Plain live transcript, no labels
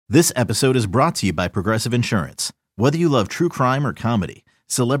This episode is brought to you by Progressive Insurance. Whether you love true crime or comedy,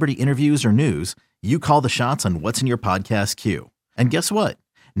 celebrity interviews or news, you call the shots on what's in your podcast queue. And guess what?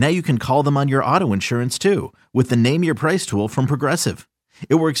 Now you can call them on your auto insurance too with the Name Your Price tool from Progressive.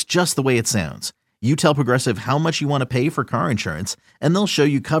 It works just the way it sounds. You tell Progressive how much you want to pay for car insurance, and they'll show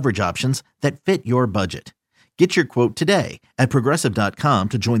you coverage options that fit your budget. Get your quote today at Progressive.com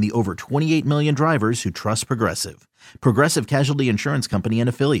to join the over 28 million drivers who trust Progressive. Progressive Casualty Insurance Company and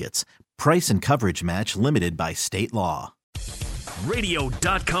Affiliates. Price and coverage match limited by state law.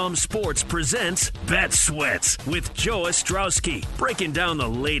 Radio.com Sports presents Bet Sweats with Joe Ostrowski, breaking down the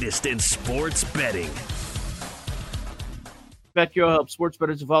latest in sports betting. BetQL helps sports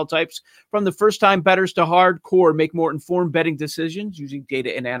bettors of all types, from the first-time bettors to hardcore, make more informed betting decisions using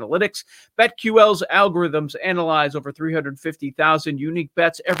data and analytics. BetQL's algorithms analyze over 350,000 unique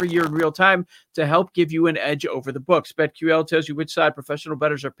bets every year in real time to help give you an edge over the books. BetQL tells you which side professional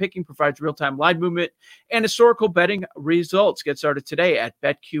bettors are picking, provides real-time line movement, and historical betting results. Get started today at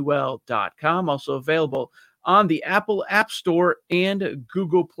BetQL.com. Also available on the Apple App Store and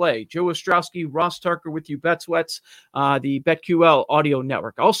Google Play. Joe Ostrowski, Ross Tucker with you, Bet Sweats, the BetQL Audio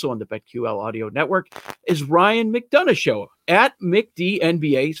Network. Also on the BetQL Audio Network is Ryan McDonough Show at McD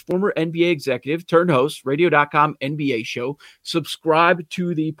NBA, former NBA executive turned host, Radio.com NBA show. Subscribe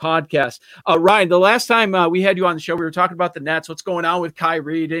to the podcast. Ryan, the last time we had you on the show, we were talking about the Nets, what's going on with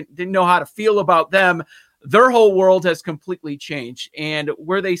Kyrie, didn't know how to feel about them. Their whole world has completely changed, and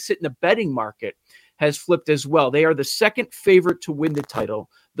where they sit in the betting market has flipped as well. They are the second favorite to win the title,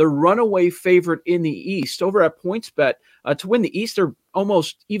 the runaway favorite in the East. Over at PointsBet, to win the East, they're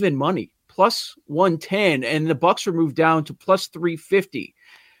almost even money, plus 110, and the Bucks are moved down to plus 350.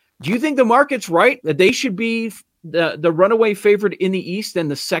 Do you think the market's right that they should be the runaway favorite in the East and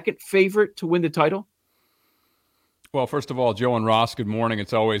the second favorite to win the title? Well, first of all, Joe and Ross, good morning.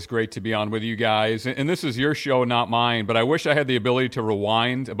 It's always great to be on with you guys. And this is your show, not mine, but I wish I had the ability to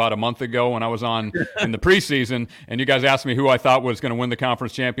rewind about a month ago when I was on in the preseason, and you guys asked me who I thought was going to win the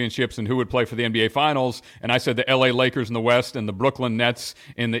conference championships and who would play for the NBA Finals, and I said the LA Lakers in the West and the Brooklyn Nets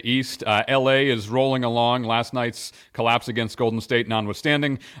in the East. LA is rolling along, last night's collapse against Golden State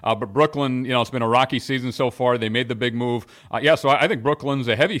notwithstanding, but Brooklyn, it's been a rocky season so far. They made the big move. So I think Brooklyn's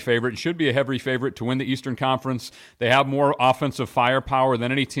a heavy favorite, should be a heavy favorite to win the Eastern Conference. They have more offensive firepower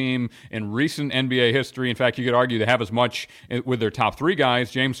than any team in recent NBA history. In fact, you could argue they have as much with their top three guys,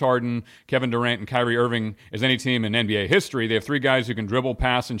 James Harden, Kevin Durant, and Kyrie Irving, as any team in NBA history. They have three guys who can dribble,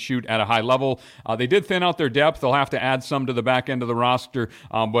 pass, and shoot at a high level. They did thin out their depth. They'll have to add some to the back end of the roster,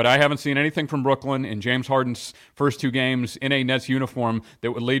 but I haven't seen anything from Brooklyn in James Harden's first two games in a Nets uniform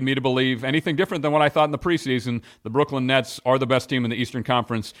that would lead me to believe anything different than what I thought in the preseason. The Brooklyn Nets are the best team in the Eastern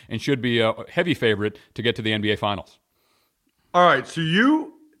Conference and should be a heavy favorite to get to the NBA Finals. All right, so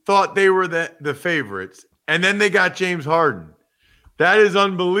you thought they were the favorites, and then they got James Harden. That is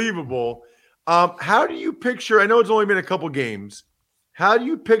unbelievable. How do you picture – I know it's only been a couple games. How do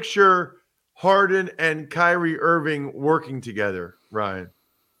you picture Harden and Kyrie Irving working together, Ryan?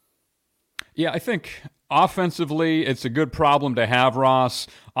 Yeah, I think offensively it's a good problem to have, Ross.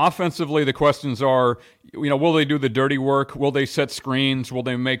 Offensively, the questions are, will they do the dirty work? Will they set screens? Will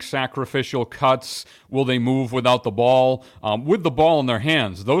they make sacrificial cuts? Will they move without the ball? With the ball in their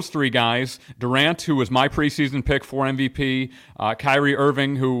hands, those three guys, Durant, who was my preseason pick for MVP, Kyrie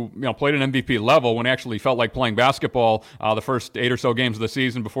Irving, who played an MVP level when he actually felt like playing basketball the first 8 or so games of the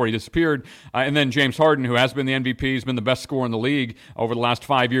season before he disappeared, and then James Harden, who has been the MVP, he's been the best scorer in the league over the last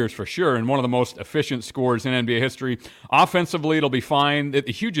 5 years for sure, and one of the most efficient scorers in NBA history. Offensively, it'll be fine.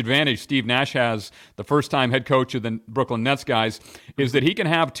 The huge advantage Steve Nash has, the first-time head coach of the Brooklyn Nets guys, is that he can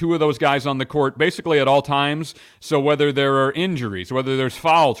have two of those guys on the court basically at all times. So whether there are injuries, whether there's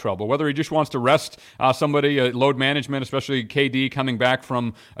foul trouble, whether he just wants to rest somebody, load management, especially KD coming back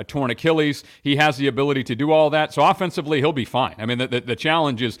from a torn Achilles, he has the ability to do all that. So offensively, he'll be fine. I mean, the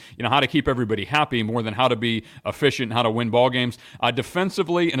challenge is how to keep everybody happy more than how to be efficient, how to win ball games.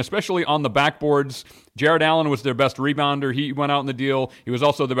 Defensively, and especially on the backboards, Jared Allen was their best rebounder. He went out in the deal. He was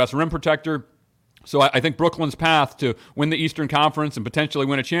also the best rim protector. So I think Brooklyn's path to win the Eastern Conference and potentially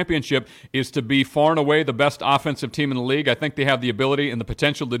win a championship is to be far and away the best offensive team in the league. I think they have the ability and the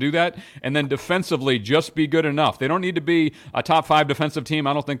potential to do that. And then defensively, just be good enough. They don't need to be a top 5 defensive team.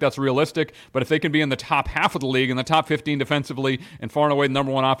 I don't think that's realistic. But if they can be in the top half of the league, in the top 15 defensively, and far and away the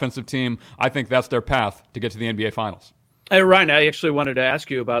number 1 offensive team, I think that's their path to get to the NBA Finals. Hey, Ryan, I actually wanted to ask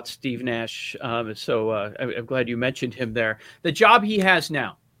you about Steve Nash. I'm glad you mentioned him there. The job he has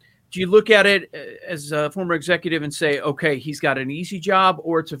now, do you look at it as a former executive and say, okay, he's got an easy job,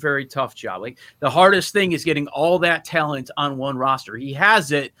 or it's a very tough job? Like, the hardest thing is getting all that talent on one roster. He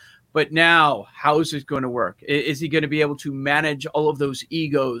has it, but now how is it going to work? Is he going to be able to manage all of those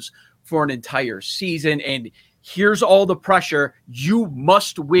egos for an entire season? And here's all the pressure. You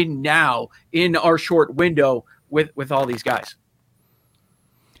must win now in our short window with all these guys.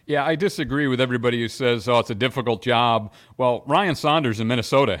 Yeah, I disagree with everybody who says, it's a difficult job. Well, Ryan Saunders in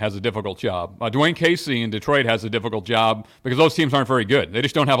Minnesota has a difficult job. Dwayne Casey in Detroit has a difficult job because those teams aren't very good. They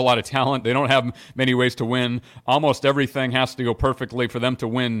just don't have a lot of talent. They don't have many ways to win. Almost everything has to go perfectly for them to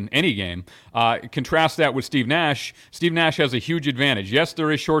win any game. Contrast that with Steve Nash. Steve Nash has a huge advantage. Yes,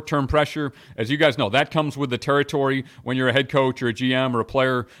 there is short-term pressure. As you guys know, that comes with the territory when you're a head coach or a GM or a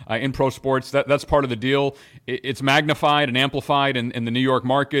player in pro sports. That's part of the deal. It's magnified and amplified in the New York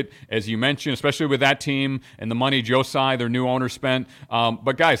market, as you mentioned, especially with that team and the money Joe Tsai, their new owner, spent.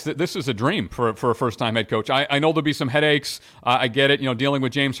 But guys, this is a dream for a first-time head coach. I know there'll be some headaches. I get it, dealing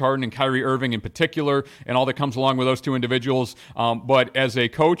with James Harden and Kyrie Irving in particular and all that comes along with those two individuals. But as a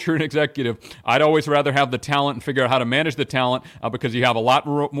coach or an executive, I'd always rather have the talent and figure out how to manage the talent because you have a lot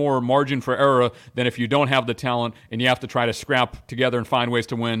more margin for error than if you don't have the talent and you have to try to scrap together and find ways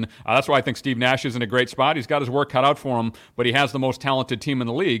to win. That's why I think Steve Nash is in a great spot. He's got his work cut out for him, but he has the most talented team in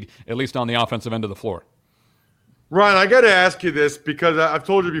the league, at least on the offensive end of the floor. Ryan, I got to ask you this because I've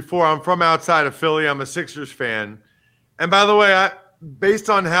told you before, I'm from outside of Philly. I'm a Sixers fan. And by the way, based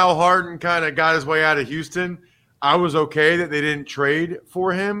on how Harden kind of got his way out of Houston, I was okay that they didn't trade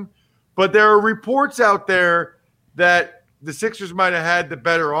for him. But there are reports out there that the Sixers might have had the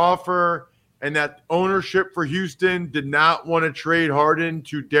better offer and that ownership for Houston did not want to trade Harden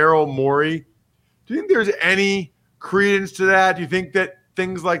to Daryl Morey. Do you think there's any credence to that? Do you think that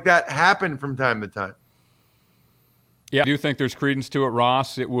things like that happen from time to time? Yeah, I do think there's credence to it,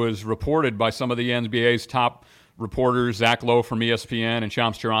 Ross. It was reported by some of the NBA's top reporters, Zach Lowe from ESPN and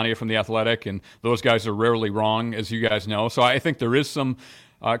Shams Charania from The Athletic, and those guys are rarely wrong, as you guys know. So I think there is some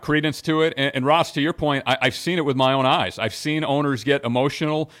credence to it. And Ross, to your point, I've seen it with my own eyes. I've seen owners get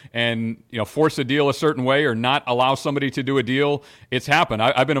emotional and force a deal a certain way or not allow somebody to do a deal. It's happened.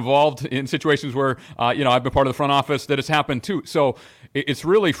 I've been involved in situations where I've been part of the front office that it's happened too. So it's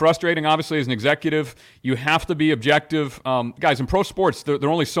really frustrating. Obviously, as an executive, you have to be objective. Guys, in pro sports, there are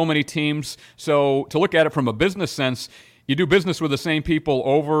only so many teams. So to look at it from a business sense, you do business with the same people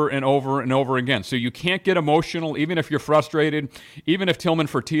over and over and over again. So you can't get emotional, even if you're frustrated, even if Tillman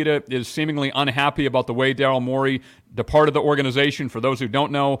Fertitta is seemingly unhappy about the way Daryl Morey departed the organization. For those who don't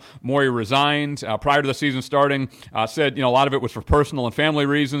know, Morey resigned prior to the season starting, said a lot of it was for personal and family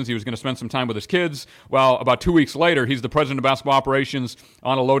reasons. He was going to spend some time with his kids. Well, about 2 weeks later, he's the president of basketball operations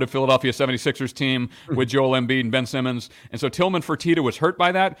on a loaded Philadelphia 76ers team with Joel Embiid and Ben Simmons. And so Tillman Fertitta was hurt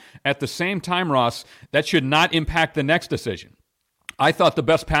by that. At the same time, Ross, that should not impact the next decision. I thought the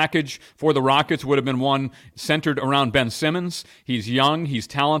best package for the Rockets would have been one centered around Ben Simmons. He's young. He's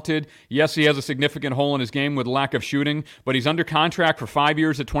talented. Yes, he has a significant hole in his game with lack of shooting, but he's under contract for 5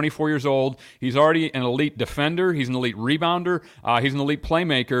 years at 24 years old. He's already an elite defender. He's an elite rebounder. He's an elite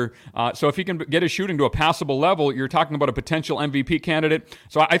playmaker. So if he can get his shooting to a passable level, you're talking about a potential MVP candidate.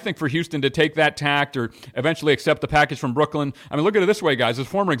 So I think for Houston to take that tact or eventually accept the package from Brooklyn. I mean, look at it this way, guys. As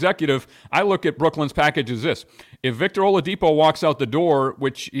former executive, I look at Brooklyn's package as this. If Victor Oladipo walks out the door,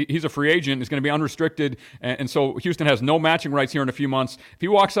 which he's a free agent, is going to be unrestricted, and so Houston has no matching rights here in a few months. If he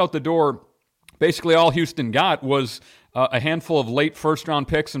walks out the door, basically all Houston got was a handful of late first-round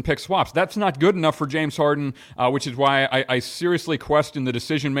picks and pick swaps. That's not good enough for James Harden, which is why I seriously question the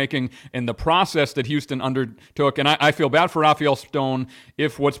decision-making and the process that Houston undertook. And I feel bad for Raphael Stone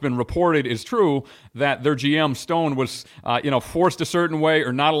if what's been reported is true, that their GM, Stone, was forced a certain way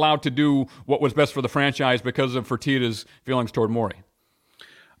or not allowed to do what was best for the franchise because of Fertitta's feelings toward Morey.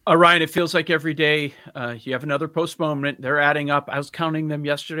 Ryan, it feels like every day you have another postponement. They're adding up. I was counting them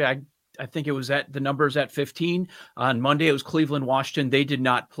yesterday. I think it was the numbers at 15. On Monday, it was Cleveland, Washington. They did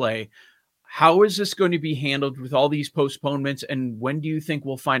not play. How is this going to be handled with all these postponements? And when do you think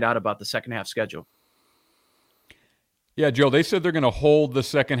we'll find out about the second half schedule? Yeah, Joe, they said they're going to hold the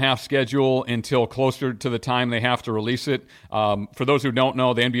second half schedule until closer to the time they have to release it. For those who don't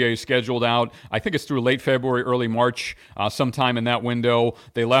know, the NBA is scheduled out. I think it's through late February, early March, sometime in that window.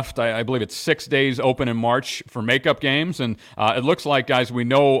 They left, I believe it's 6 days open in March for makeup games. And it looks like, guys, we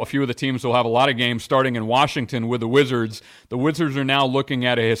know a few of the teams will have a lot of games starting in Washington with the Wizards. The Wizards are now looking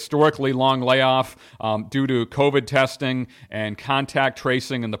at a historically long layoff due to COVID testing and contact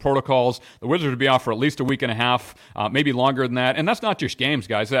tracing and the protocols. The Wizards will be off for at least a week and a half, maybe maybe longer than that. And that's not just games,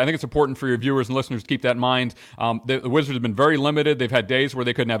 guys. I think it's important for your viewers and listeners to keep that in mind. The Wizards have been very limited. They've had days where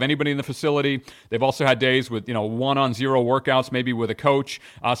they couldn't have anybody in the facility. They've also had days with 1-on-0 workouts, maybe with a coach.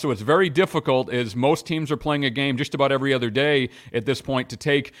 So it's very difficult, as most teams are playing a game just about every other day at this point, to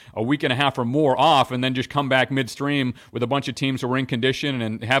take a week and a half or more off and then just come back midstream with a bunch of teams who are in condition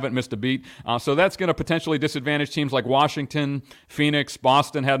and haven't missed a beat. So that's going to potentially disadvantage teams like Washington, Phoenix,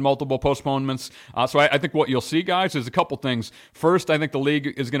 Boston had multiple postponements. So I think what you'll see, guys, is a couple things. First, I think the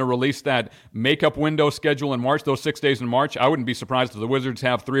league is going to release that makeup window schedule in March, those 6 days in March. I wouldn't be surprised if the Wizards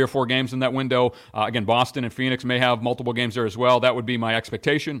have 3 or 4 games in that window. Again, Boston and Phoenix may have multiple games there as well. That would be my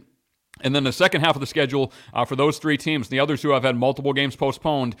expectation. And then the second half of the schedule for those 3 teams, the others who have had multiple games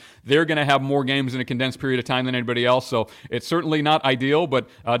postponed, they're going to have more games in a condensed period of time than anybody else. So it's certainly not ideal, but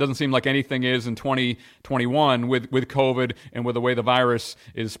it doesn't seem like anything is in 2021 with COVID and with the way the virus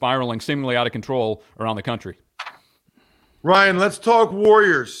is spiraling seemingly out of control around the country. Ryan, let's talk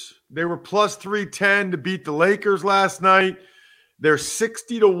Warriors. They were plus 310 to beat the Lakers last night. They're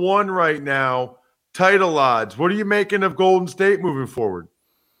 60-1 right now. Title odds. What are you making of Golden State moving forward?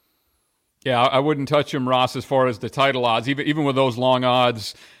 Yeah, I wouldn't touch him, Ross, as far as the title odds. Even with those long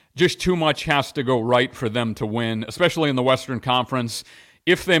odds, just too much has to go right for them to win, especially in the Western Conference.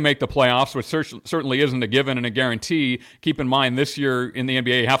 If they make the playoffs, which certainly isn't a given and a guarantee, keep in mind this year in the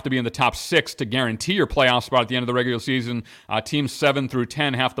NBA you have to be in the top 6 to guarantee your playoff spot at the end of the regular season. Teams 7 through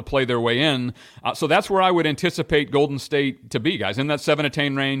 10 have to play their way in. So that's where I would anticipate Golden State to be, guys, in that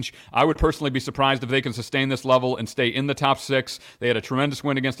 7-10 range. I would personally be surprised if they can sustain this level and stay in the top 6. They had a tremendous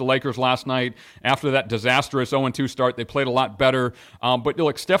win against the Lakers last night. After that disastrous 0-2 start, they played a lot better. But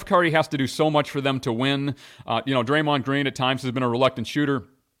look, Steph Curry has to do so much for them to win. Draymond Green at times has been a reluctant shooter.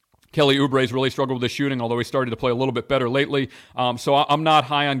 Kelly Oubre's really struggled with the shooting, although he started to play a little bit better lately. So I'm not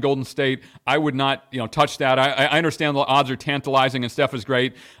high on Golden State. I would not, touch that. I understand the odds are tantalizing and Steph is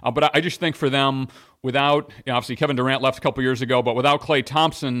great, but I just think for them, without, obviously Kevin Durant left a couple years ago, but without Klay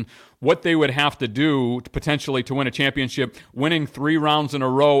Thompson, what they would have to do potentially to win a championship, winning 3 rounds in a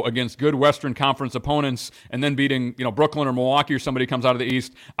row against good Western Conference opponents and then beating, Brooklyn or Milwaukee or somebody comes out of the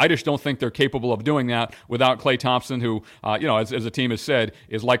East, I just don't think they're capable of doing that without Klay Thompson, who, as the team has said,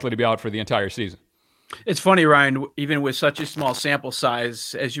 is likely to be out for the entire season. It's funny, Ryan, even with such a small sample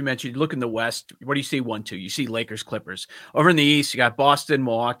size, as you mentioned, you look in the West, what do you see 1-2? You see Lakers, Clippers. Over in the East, you got Boston,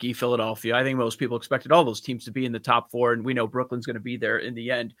 Milwaukee, Philadelphia. I think most people expected all those teams to be in the top 4, and we know Brooklyn's going to be there in the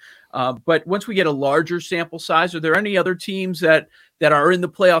end. But once we get a larger sample size, are there any other teams that are in the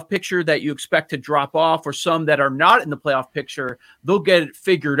playoff picture that you expect to drop off, or some that are not in the playoff picture, they'll get it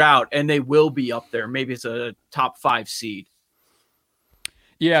figured out and they will be up there? Maybe it's a top 5 seed.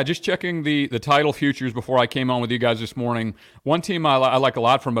 Yeah, just checking the title futures before I came on with you guys this morning. One team I like a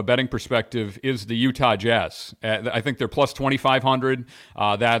lot from a betting perspective is the Utah Jazz. I think they're plus 2,500.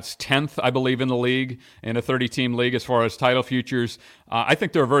 That's 10th, I believe, in the league, in a 30-team league as far as title futures. I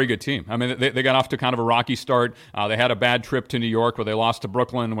think they're a very good team. I mean, they got off to kind of a rocky start. They had a bad trip to New York where they lost to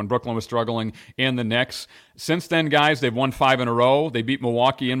Brooklyn when Brooklyn was struggling, and the Knicks. Since then, guys, they've won 5 in a row. They beat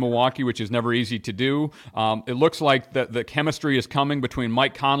Milwaukee in Milwaukee, which is never easy to do. It looks like the chemistry is coming between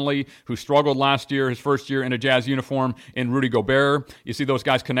Mike Conley, who struggled last year, his first year in a Jazz uniform, and Rudy Gobert. You see those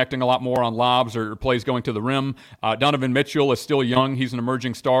guys connecting a lot more on lobs or plays going to the rim. Donovan Mitchell is still young. He's an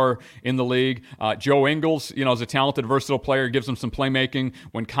emerging star in the league. Joe Ingles, is a talented, versatile player, gives them some playmaking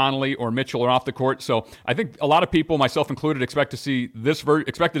when Conley or Mitchell are off the court. So I think a lot of people, myself included, expected to see this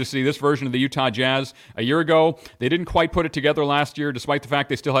version of the Utah Jazz a year ago. They didn't quite put it together last year, despite the fact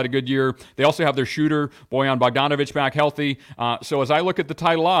they still had a good year. They also have their shooter, Bojan Bogdanovic, back healthy. So as I look at the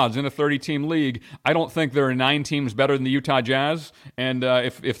title odds in a 30-team league, I don't think there are 9 teams better than the Utah Jazz. And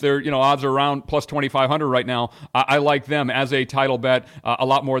if their odds are around plus 2,500 right now, I like them as a title bet a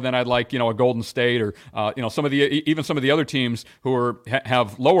lot more than I'd like a Golden State or some of the other teams who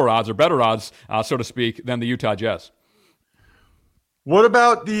have lower odds or better odds, so to speak, than the Utah Jazz. What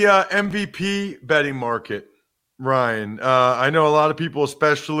about the MVP betting market, Ryan? I know a lot of people,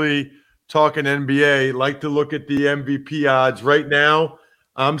 especially talking NBA, like to look at the MVP odds. Right now,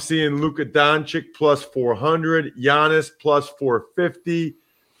 I'm seeing Luka Doncic plus 400, Giannis plus 450,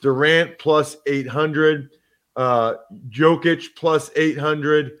 Durant plus 800, Jokic plus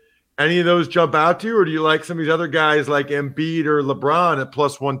 800. Any of those jump out to you, or do you like some of these other guys like Embiid or LeBron at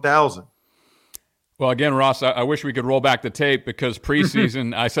plus 1,000? Well, again, Ross, I wish we could roll back the tape because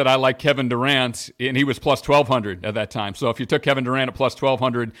preseason I said I like Kevin Durant, and he was plus 1,200 at that time. So if you took Kevin Durant at plus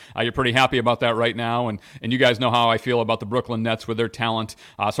 1,200, you're pretty happy about that right now. And you guys know how I feel about the Brooklyn Nets with their talent.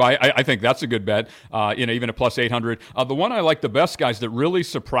 So I think that's a good bet, even at plus 800. The one I like the best, guys, that really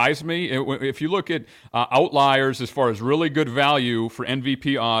surprised me, if you look at outliers as far as really good value for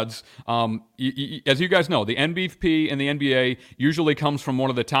MVP odds, as you guys know, the MVP in the NBA usually comes from one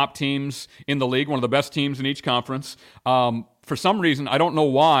of the top teams in the league, one of the best teams in each conference. For some reason, I don't know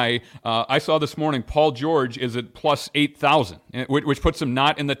why, I saw this morning Paul George is at plus 8,000, which puts him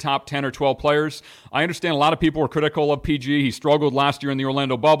not in the top 10 or 12 players. I understand a lot of people were critical of PG. He struggled last year in the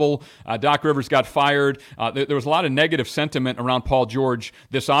Orlando bubble. Doc Rivers got fired. There was a lot of negative sentiment around Paul George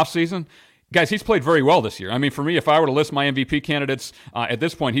this offseason. Guys, he's played very well this year. I mean, for me, if I were to list my MVP candidates at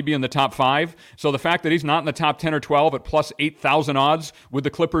this point, he'd be in the top 5. So the fact that he's not in the top 10 or 12 at plus 8,000 odds with the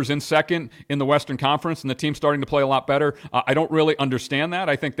Clippers in second in the Western Conference and the team starting to play a lot better, I don't really understand that.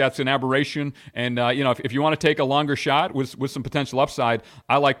 I think that's an aberration. And, if you want to take a longer shot with some potential upside,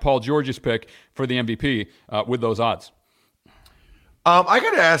 I like Paul George's pick for the MVP with those odds. I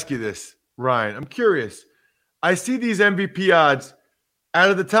got to ask you this, Ryan. I'm curious. I see these MVP odds. Out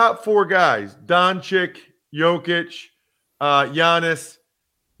of the top 4 guys, Doncic, Jokic, Giannis,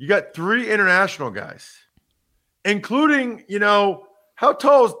 you got 3 international guys, including, how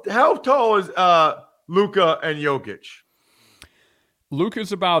tall is Luka and Jokic?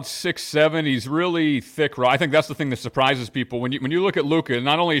 Luka's about 6'7". He's really thick. I think that's the thing that surprises people. When you look at Luka,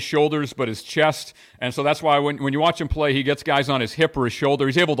 not only his shoulders, but his chest. And so that's why when you watch him play, he gets guys on his hip or his shoulder.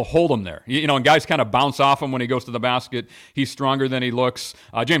 He's able to hold them there. And guys kind of bounce off him when he goes to the basket. He's stronger than he looks.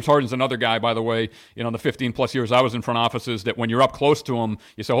 James Harden's another guy, by the way, in the 15-plus years I was in front offices, that when you're up close to him,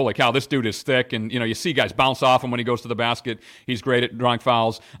 you say, holy cow, this dude is thick. And, you see guys bounce off him when he goes to the basket. He's great at drawing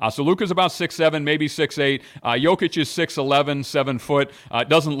fouls. So Luka's about 6'7", maybe 6'8". Jokic is 6'11", 7 foot. It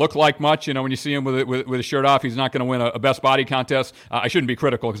doesn't look like much, when you see him with his shirt off. He's not going to win a best body contest. I shouldn't be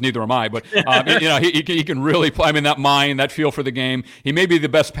critical because neither am I, but he can really play. I mean, that mind, that feel for the game. He may be the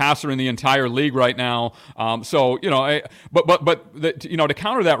best passer in the entire league right now. To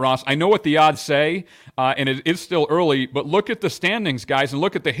counter that, Ross, I know what the odds say, and it is still early. But look at the standings, guys, and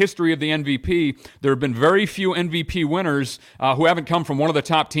look at the history of the MVP. There have been very few MVP winners who haven't come from one of the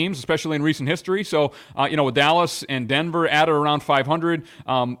top teams, especially in recent history. So, with Dallas and Denver at or around 500.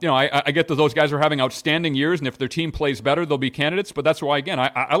 I get that those guys are having outstanding years, and if their team plays better, they'll be candidates. But that's why, again,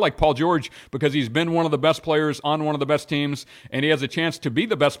 I like Paul George because he's been one of the best players on one of the best teams, and he has a chance to be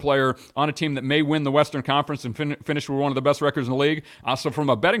the best player on a team that may win the Western Conference and finish with one of the best records in the league. So from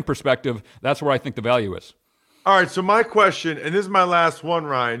a betting perspective, that's where I think the value is. All right, so my question, and this is my last one,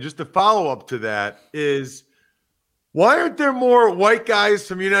 Ryan, just to follow up to that, is why aren't there more white guys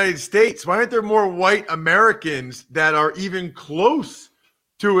from the United States? Why aren't there more white Americans that are even close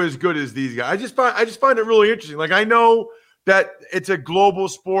to as good as these guys? I just find it really interesting. Like, I know that it's a global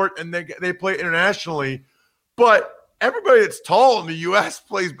sport and they play internationally, but everybody that's tall in the U.S.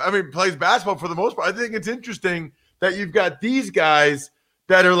 plays basketball for the most part. I think it's interesting that you've got these guys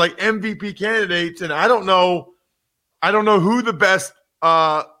that are like MVP candidates, and I don't know who the best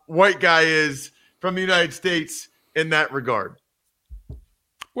white guy is from the United States in that regard.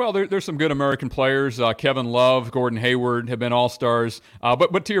 Well, there's some good American players. Kevin Love, Gordon Hayward have been all-stars.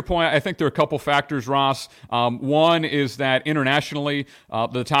 But to your point, I think there are a couple factors, Ross. One is that internationally,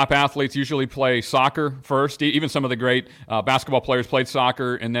 the top athletes usually play soccer first. Even some of the great basketball players played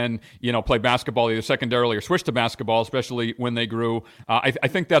soccer and then, played basketball either secondarily or switched to basketball, especially when they grew. I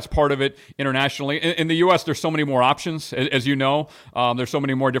think that's part of it internationally. In the U.S., there's so many more options, as you know. There's so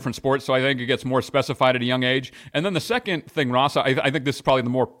many more different sports, so I think it gets more specified at a young age. And then the second thing, Ross, I think this is probably the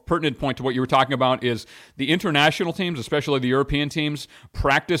more pertinent point to what you were talking about, is the international teams, especially the European teams,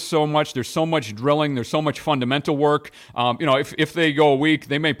 practice so much. There's so much drilling. There's so much fundamental work. If they go a week,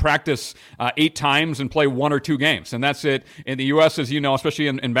 they may practice 8 times and play 1 or 2 games, and that's it. In the U.S., as you know, especially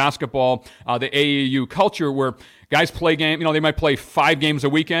in basketball, the AAU culture where guys play they might play 5 games a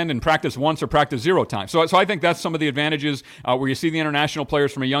weekend and practice once or practice 0 times. So I think that's some of the advantages where you see the international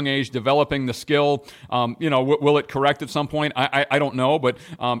players from a young age developing the skill. Will it correct at some point? I don't know, but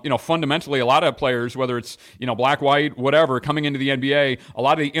fundamentally, a lot of players, whether it's black, white, whatever, coming into the NBA, a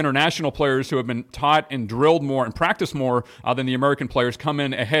lot of the international players who have been taught and drilled more and practiced more than the American players come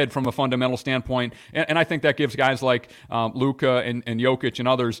in ahead from a fundamental standpoint, and I think that gives guys like Luka and Jokic and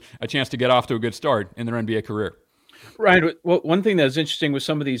others a chance to get off to a good start in their NBA career. Ryan, well, one thing that's interesting with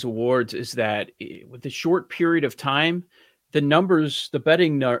some of these awards is that with the short period of time, the numbers, the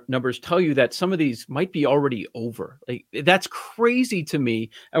betting numbers tell you that some of these might be already over. Like, that's crazy to me.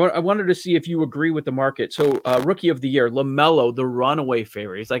 I wanted to see if you agree with the market. So rookie of the year, LaMelo, the runaway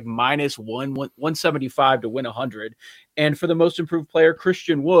favorite, he's like minus 175 to win 100. And for the most improved player,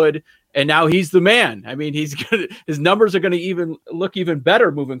 Christian Wood, and now he's the man. I mean, his numbers are going to look even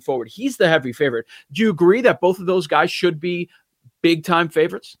better moving forward. He's the heavy favorite. Do you agree that both of those guys should be big time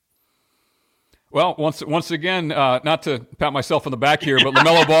favorites? Well, once again, not to pat myself on the back here, but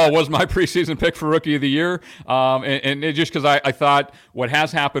LaMelo Ball was my preseason pick for Rookie of the Year. And it just because I thought what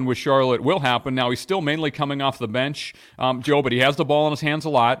has happened with Charlotte will happen. Now, he's still mainly coming off the bench, Joe, but he has the ball in his hands a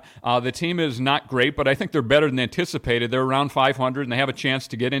lot. The team is not great, but I think they're better than anticipated. They're around 500, and they have a chance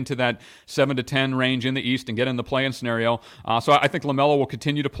to get into that 7-10 range in the East and get in the play-in scenario. So I think LaMelo will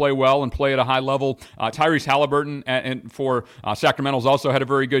continue to play well and play at a high level. Tyrese Halliburton and for Sacramento's also had a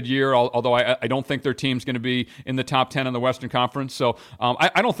very good year, although I don't think their team's going to be in the top 10 in the Western Conference. So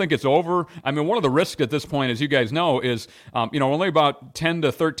I don't think it's over. I mean, one of the risks at this point, as you guys know, is only about 10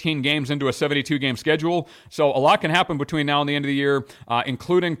 to 13 games into a 72-game schedule. So a lot can happen between now and the end of the year,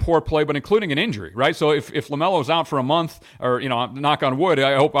 including poor play, but including an injury, right? So if LaMelo's out for a month, or, knock on wood,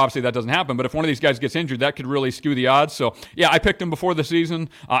 I hope obviously that doesn't happen, but if one of these guys gets injured, that could really skew the odds. So yeah, I picked him before the season.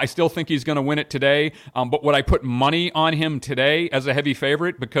 I still think he's going to win it today. But would I put money on him today as a heavy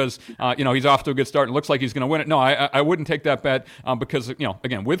favorite because, he's off to a good start and looks like he's going to win it? No, I wouldn't take that bet because,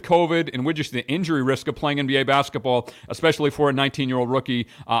 again, with COVID and with just the injury risk of playing NBA basketball, especially for a 19-year-old rookie,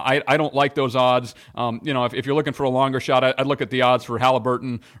 I don't like those odds. If you're looking for a longer shot, I'd look at the odds for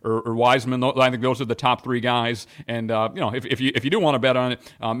Halliburton or Wiseman. I think those are the top three guys. And, if you do want to bet on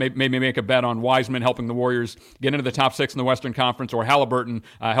it, maybe make a bet on Wiseman helping the Warriors get into the top 6 in the Western Conference, or Halliburton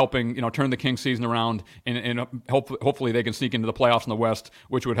helping, turn the Kings season around and hopefully they can sneak into the playoffs in the West,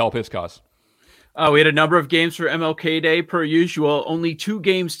 which would help his cause. We had a number of games for MLK Day per usual. Only 2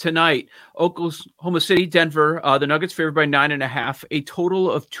 games tonight. Oklahoma City, Denver. The Nuggets favored by 9.5. A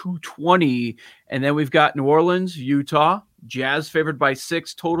total of 220. And then we've got New Orleans, Utah. Jazz favored by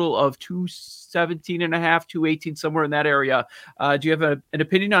 6. Total of 217.5, 218, somewhere in that area. Do you have an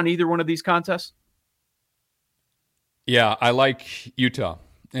opinion on either one of these contests? Yeah, I like Utah.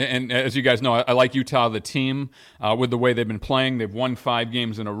 And as you guys know, I like Utah, the team, with the way they've been playing. They've won 5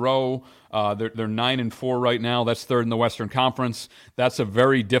 games in a row. They're 9-4 right now. That's third in the Western Conference. That's a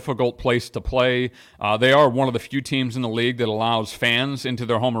very difficult place to play. They are one of the few teams in the league that allows fans into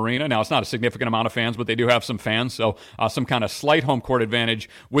their home arena. Now, it's not a significant amount of fans, but they do have some fans. So some kind of slight home court advantage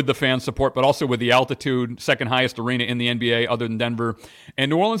with the fan support, but also with the altitude, second highest arena in the NBA other than Denver. And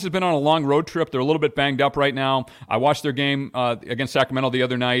New Orleans has been on a long road trip. They're a little bit banged up right now. I watched their game against Sacramento the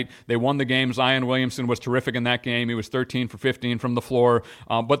other night. They won the game. Zion Williamson was terrific in that game. He was 13 for 15 from the floor,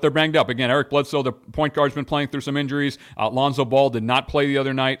 but they're banged up. Again, Eric Bledsoe, the point guard's been playing through some injuries. Lonzo Ball did not play the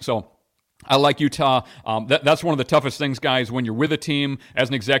other night, so I like Utah. That's one of the toughest things, guys, when you're with a team as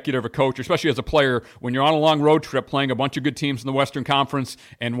an executive or coach, especially as a player, when you're on a long road trip playing a bunch of good teams in the Western Conference,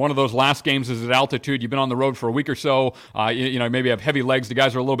 and one of those last games is at altitude. You've been on the road for a week or so. Maybe have heavy legs. The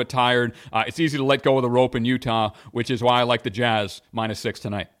guys are a little bit tired. It's easy to let go of the rope in Utah, which is why I like the Jazz -6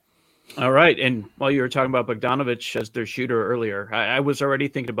 tonight. All right. And while you were talking about Bogdanović as their shooter earlier, I was already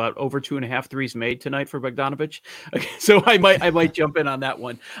thinking about over 2.5 threes made tonight for Bogdanović. Okay, so I might jump in on that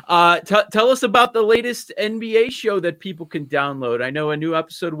one. Tell us about the latest NBA show that people can download. I know a new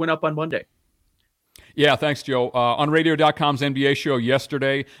episode went up on Monday. Yeah, thanks, Joe. On Radio.com's NBA show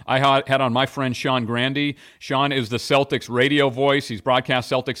yesterday, I had on my friend Sean Grande. Sean is the Celtics radio voice. He's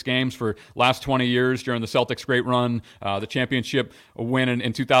broadcast Celtics games for last 20 years during the Celtics' great run, the championship win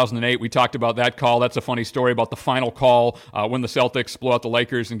in 2008. We talked about that call. That's a funny story about the final call when the Celtics blew out the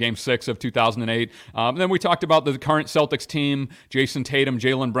Lakers in Game 6 of 2008. Then we talked about the current Celtics team, Jason Tatum,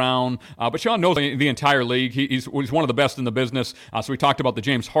 Jaylen Brown. But Sean knows the entire league. He's one of the best in the business. So we talked about the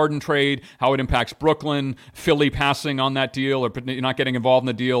James Harden trade, how it impacts Brooklyn, Philly passing on that deal or not getting involved in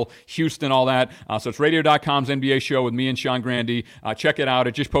the deal, Houston, all that. So it's Radio.com's NBA show with me and Sean Grande. Check it out.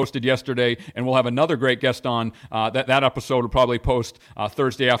 It just posted yesterday, and we'll have another great guest on. That episode will probably post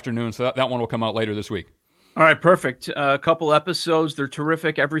Thursday afternoon, so that one will come out later this week. All right, perfect. A couple episodes. They're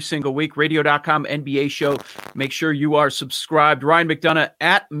terrific every single week. Radio.com NBA show. Make sure you are subscribed. Ryan McDonough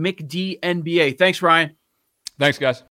at McDNBA. Thanks, Ryan. Thanks, guys.